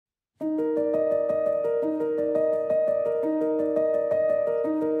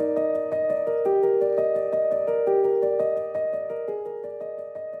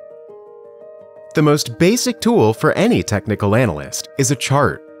The most basic tool for any technical analyst is a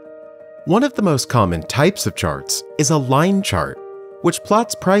chart. One of the most common types of charts is a line chart, which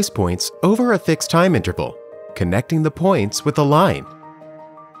plots price points over a fixed time interval, connecting the points with a line.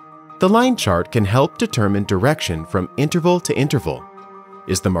 The line chart can help determine direction from interval to interval.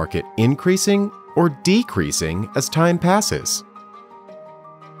 Is the market increasing or decreasing as time passes?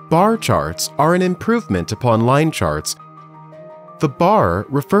 Bar charts are an improvement upon line charts. The bar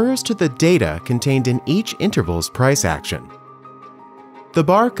refers to the data contained in each interval's price action. The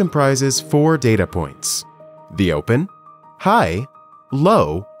bar comprises 4 data points: the open, high,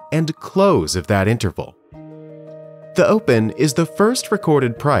 low, and close of that interval. The open is the first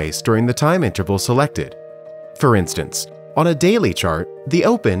recorded price during the time interval selected. For instance, on a daily chart, the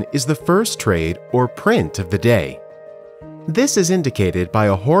open is the first trade or print of the day. This is indicated by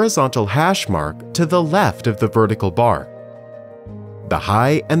a horizontal hash mark to the left of the vertical bar. The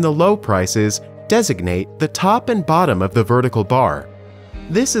high and the low prices designate the top and bottom of the vertical bar.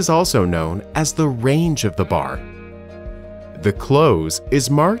 This is also known as the range of the bar. The close is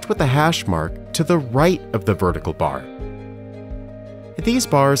marked with a hash mark to the right of the vertical bar. These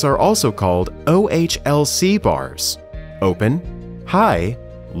bars are also called OHLC bars: open, high,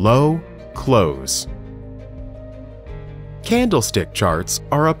 low, close. Candlestick charts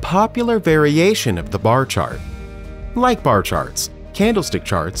are a popular variation of the bar chart. Like bar charts, candlestick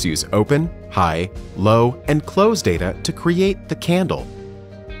charts use open, high, low, and close data to create the candle.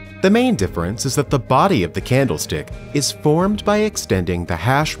 The main difference is that the body of the candlestick is formed by extending the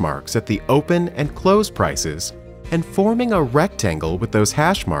hash marks at the open and close prices and forming a rectangle with those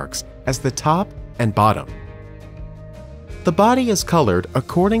hash marks as the top and bottom. The body is colored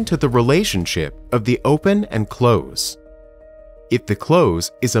according to the relationship of the open and close. If the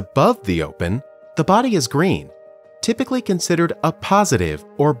close is above the open, the body is green, typically considered a positive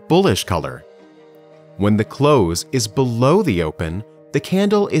or bullish color. When the close is below the open, the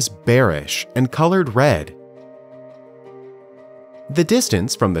candle is bearish and colored red. The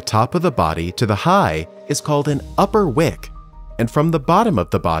distance from the top of the body to the high is called an upper wick, and from the bottom of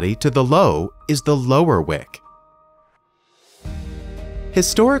the body to the low is the lower wick.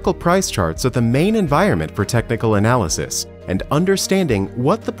 Historical price charts are the main environment for technical analysis, and understanding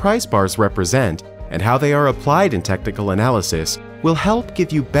what the price bars represent and how they are applied in technical analysis will help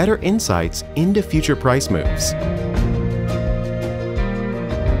give you better insights into future price moves.